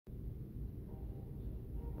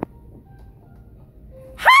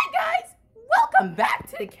welcome back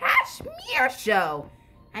to the Cashmere show.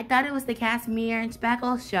 I thought it was the Cashmere and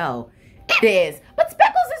Speckles show. It is, but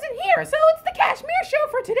Speckles isn't here, so it's the Cashmere show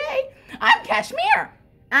for today. I'm Cashmere.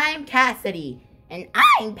 I'm Cassidy. And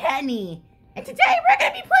I'm Penny. And today we're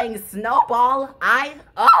going to be playing Snowball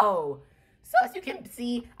I.O. So as you can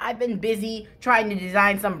see, I've been busy trying to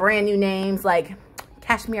design some brand new names like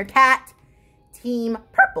Cashmere Cat, Team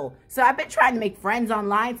Purple. So I've been trying to make friends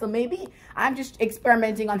online, so maybe I'm just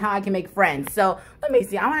experimenting on how I can make friends. So let me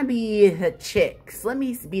see, I want to be the chicks. Let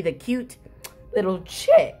me be the cute little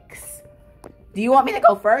chicks. Do you want me to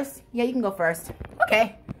go first? Yeah, you can go first.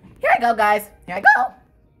 Okay, here I go, guys. Here I go.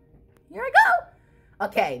 Here I go.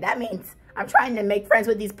 Okay, that means I'm trying to make friends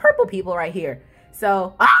with these purple people right here.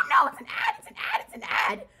 So, oh no, it's an ad, it's an ad, it's an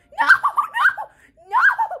ad. No, no, no.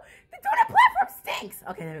 The donut platform stinks.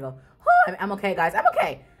 Okay, there we go. Oh, I'm okay, guys. I'm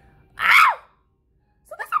okay. Ow!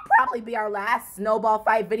 So this will probably be our last snowball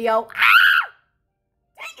fight video. Ah!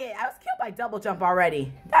 Dang it, I was killed by double jump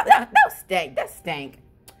already. That stank. That stank.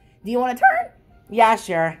 Do you want to turn? Yeah,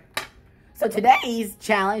 sure. So today's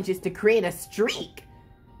challenge is to create a streak.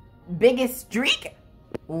 Biggest streak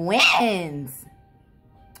wins.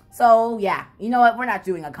 So, yeah. You know what? We're not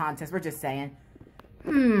doing a contest. We're just saying.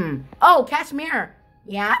 Oh, Cashmere.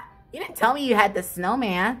 Yeah? You didn't tell me you had the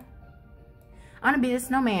snowman. I want to be the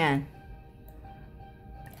snowman.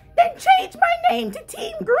 Then change my name to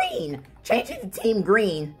Team Green. Change it to Team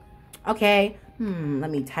Green. Okay. Let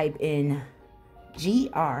me type in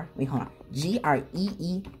G-R. Wait, hold on.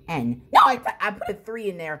 G-R-E-E-N. No, I put a 3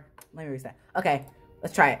 in there. Let me reset. Okay.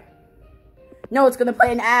 Let's try it. No, it's going to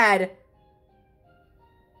play an ad.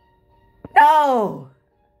 No.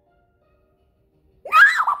 No,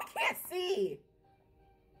 I can't see.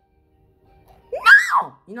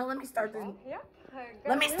 No. You know, let me start this. Yeah.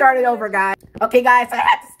 Let me start it over, guys. Okay, guys, I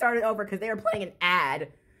had to start it over because they were playing an ad.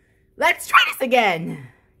 Let's try this again.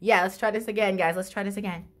 Yeah, let's try this again, guys. Let's try this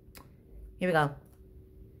again. Here we go.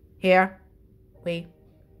 Here we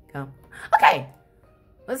go. Okay,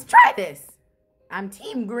 let's try this. I'm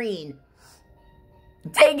Team Green.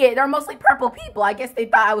 Dang it, they're mostly purple people. I guess they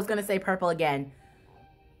thought I was going to say purple again.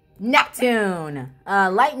 Neptune.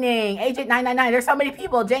 Lightning. Agent 999. There's so many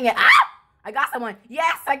people. Dang it. Ah! I got someone.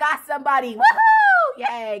 Yes, I got somebody. Woohoo!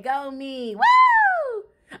 Yay, go me. Woo!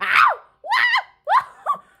 Ow!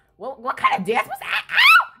 Woo! What kind of dance was that?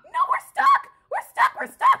 Ow! No, we're stuck. We're stuck. We're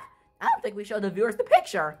stuck. I don't think we showed the viewers the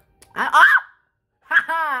picture. Ha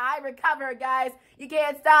ha! I recovered, guys. You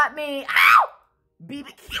can't stop me. Ow!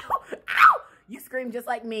 BBQ. Ow! You scream just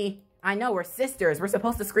like me. I know, we're sisters. We're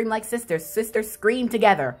supposed to scream like sisters. Sisters scream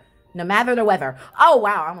together, no matter the weather. Oh,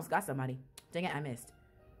 wow. I almost got somebody. Dang it, I missed.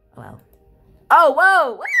 Well. Oh,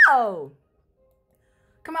 whoa, whoa.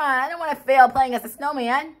 Come on, I don't want to fail playing as a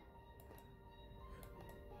snowman.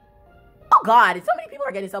 Oh, God. So many people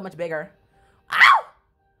are getting so much bigger. Ow!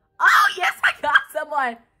 Oh, yes, I got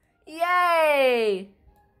someone. Yay.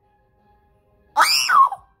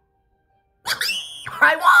 Oh!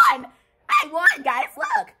 I won. I won, guys.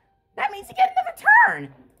 Look. That means you get another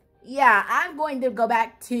turn. Yeah, I'm going to go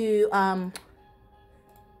back to,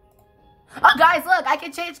 Oh, guys, look. I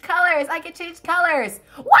can change colors. I can change colors.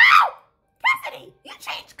 Wow! Cassidy, you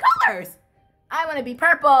changed colors. I want to be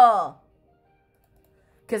purple.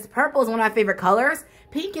 Because purple is one of my favorite colors.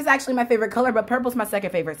 Pink is actually my favorite color, but purple's my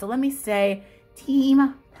second favorite. So let me say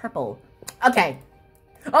Team Purple. Okay.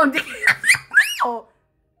 Oh, no.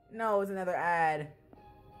 No, it's another ad.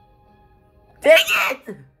 Dang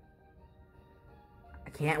it! I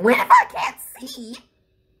can't win if I can't see.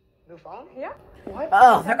 No fun? Yeah. What?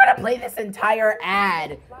 Oh, they're gonna play this entire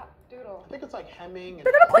ad. I think it's like hemming. And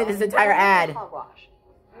They're gonna play this entire ad.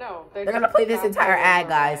 No, They're gonna play this entire ad,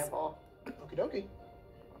 guys. Okie dokie.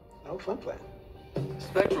 No fun plan.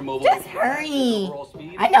 Spectrum Mobile. Just hurry.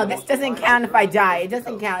 I know, this doesn't count if I die. It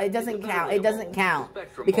doesn't count. It doesn't count. It doesn't count.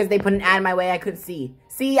 Because they put an ad in my way I couldn't see.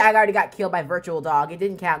 See, I already got killed by Virtual Dog. It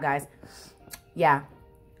didn't count, guys. Yeah.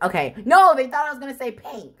 Okay. No, they thought I was going to say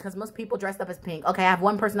pink. Because most people dressed up as pink. Okay, I have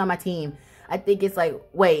one person on my team. I think it's like,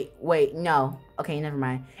 wait, no. Okay, never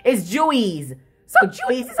mind. It's Juies. So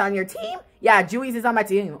Juies is on your team? Yeah, Juies is on my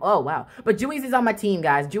team. Oh, wow. But Juies is on my team,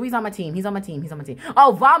 guys. Juies on my team. He's on my team. He's on my team.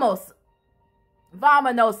 Oh, vamos.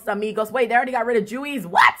 Vamonos, amigos. Wait, they already got rid of Juies?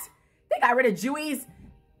 What? They got rid of Juies?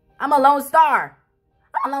 I'm a lone star.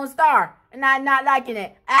 I'm a lone star. And I'm not liking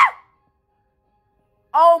it. Ah!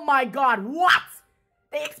 Oh, my God. What?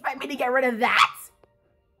 They expect me to get rid of that?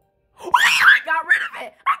 I got rid of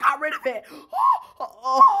it. I got rid of it.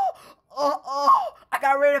 I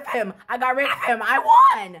got rid of him. I got rid of him. I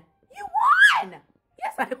won. You won.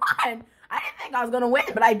 Yes, I won. I didn't think I was going to win,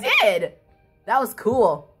 but I did. That was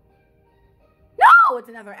cool. No, it's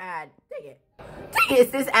another ad. Dang it. Dang it,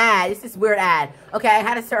 it's this ad. It's this weird ad. Okay, I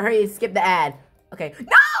had to hurry and skip the ad. Okay.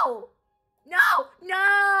 No! No! No!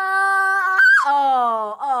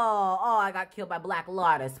 Oh, I got killed by Black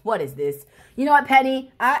Lotus. What is this? You know what,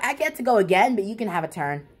 Penny? I get to go again, but you can have a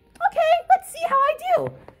turn. Okay, let's see how I do.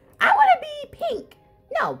 I want to be pink.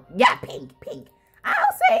 No, yeah, pink.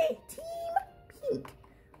 I'll say Team Pink.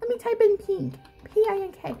 Let me type in pink.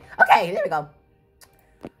 P-I-N-K. Okay, there we go.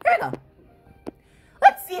 Here we go.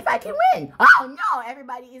 Let's see if I can win. Oh, no,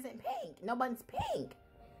 everybody isn't pink. No one's pink.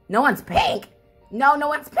 No one's pink. No, no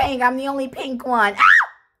one's pink. I'm the only pink one. Ah!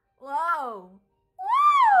 Whoa.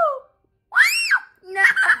 Whoa. Wow. No,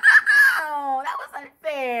 that was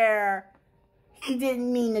unfair. He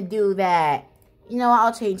didn't mean to do that. You know,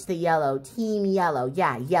 I'll change to yellow. Team yellow.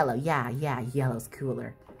 Yeah, yellow. Yeah, yellow's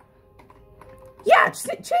cooler. Yeah,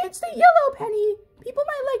 change to yellow, Penny. People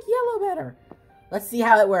might like yellow better. Let's see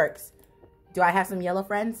how it works. Do I have some yellow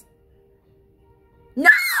friends? No!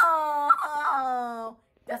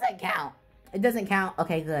 Doesn't count. It doesn't count.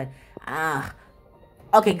 Okay, good.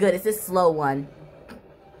 Okay, good. It's this slow one.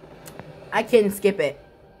 I can skip it.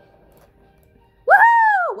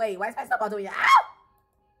 Woo! Wait, why is my snowball doing that? Ow!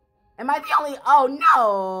 Am I the only... Oh,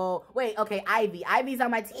 no. Wait, okay, Ivy. Ivy's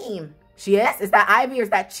on my team. She is? Is that Ivy or is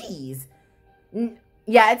that Cheese?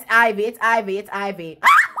 Yeah, it's Ivy. It's Ivy. Ow!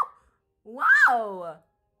 Whoa.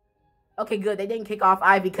 Okay, good. They didn't kick off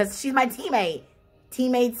Ivy because she's my teammate.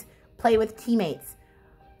 Teammates play with teammates.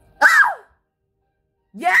 Ah!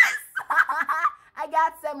 Yes! I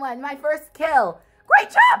got someone. My first kill. Great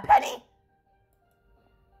job, Penny.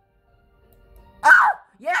 Ah!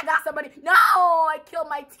 Yeah, I got somebody. No! I killed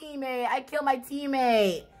my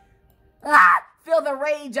teammate. Ah! Feel the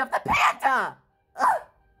rage of the Panda. Ah!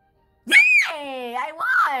 Yay! I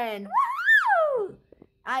won. Woo!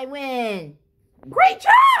 I win. Great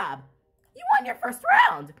job. You won your first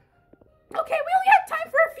round. Okay, we only have time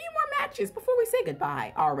for a few more matches before we say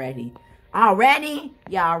goodbye. Already?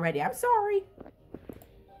 Yeah, already. I'm sorry.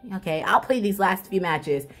 Okay, I'll play these last few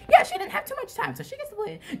matches. Yeah, she didn't have too much time, so she gets to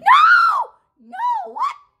play. No! No,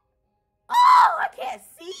 what? Oh, I can't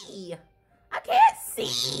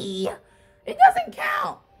see. It doesn't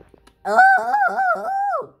count. Oh,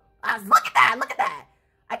 look at that.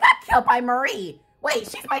 I got killed by Marie. Wait,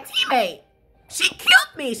 she's my teammate. She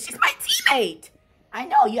killed me. She's my teammate. I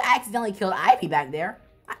know, you accidentally killed Ivy back there.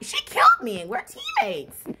 She killed me. We're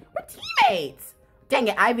teammates. Dang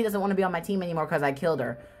it, Ivy doesn't want to be on my team anymore because I killed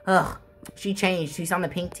her. Ugh, she changed. She's on the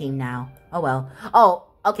pink team now. Oh, well. Oh,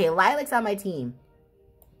 okay, Lilac's on my team.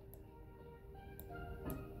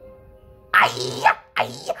 Woohoo!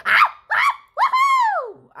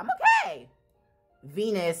 I'm okay.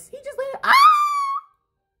 Venus, he just let it.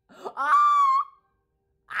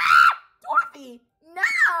 Dorothy, no!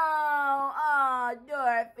 Oh,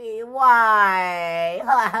 Dorothy, why?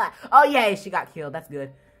 Oh, yay, she got killed. That's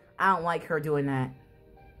good. I don't like her doing that.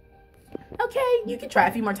 Okay, you can try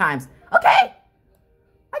a few more times. Okay.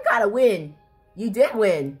 I gotta win. You did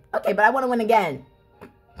win. Okay, but I want to win again.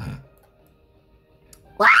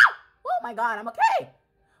 Wow! Oh my god, I'm okay.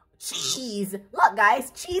 Cheese. Look,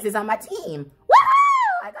 guys, Cheese is on my team.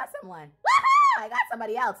 Woohoo! I got someone. Woohoo! I got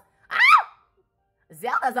somebody else. Ah!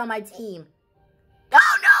 Zelda's on my team.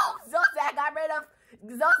 Oh no! Zose got rid of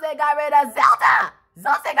Zelda.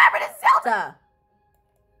 Zose got rid of Zelda.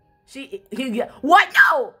 What?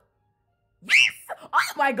 No! Yes!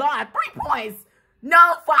 Oh my god, 3 points.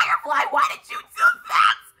 No, Firefly, why did you do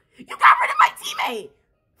that? You got rid of my teammate.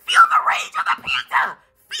 Feel the rage of the Panda.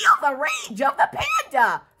 Feel the rage of the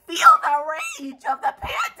Panda. Feel the rage of the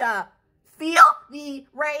Panda. Feel the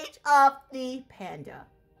rage of the Panda.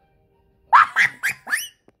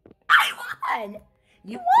 I won.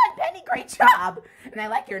 You won, Penny. Great job. And I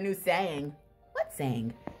like your new saying. What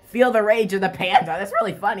saying? Feel the rage of the Panda. That's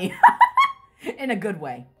really funny. In a good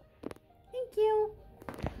way. Thank you.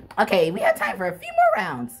 Okay, we have time for a few more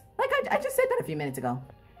rounds. Like I just said that a few minutes ago.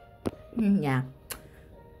 Yeah.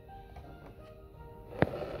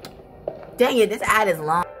 Dang it, this ad is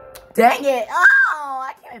long. Dang it. Oh,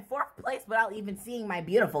 I came in 4th place without even seeing my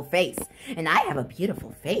beautiful face. And I have a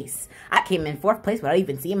beautiful face. I came in 4th place without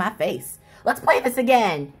even seeing my face. Let's play this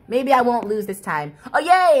again. Maybe I won't lose this time. Oh,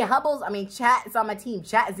 yay. Chat is on my team.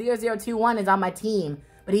 Chat 0021 is on my team.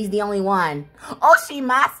 But he's the only one.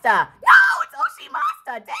 Oshimasta. No, it's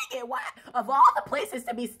Oshimasta. Dang it. What? Of all the places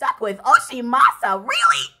to be stuck with, Oshimasta.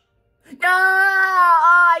 Really? No.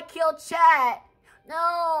 Oh, I killed Chat. No,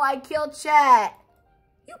 I killed Chat.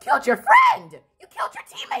 You killed your friend. You killed your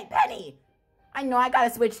teammate, Penny. I know I got to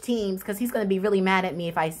switch teams because he's going to be really mad at me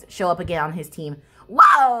if I show up again on his team.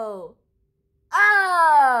 Whoa.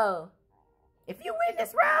 Oh. If you win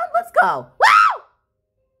this round, let's go. Woo!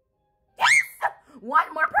 Yes!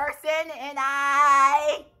 One more person and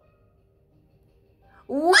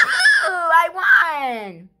woo! I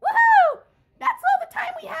won! Woohoo! That's all the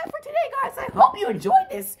time we have for today, guys. I hope you enjoyed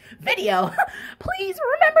this video. Please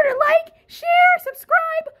remember to like, share,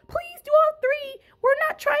 subscribe. Please do all three. We're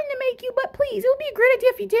not trying to make you, but please, it would be a great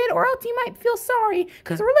idea if you did, or else you might feel sorry,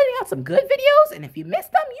 because we're letting out some good videos, and if you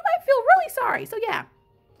missed them, you might feel really sorry. So yeah,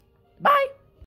 bye.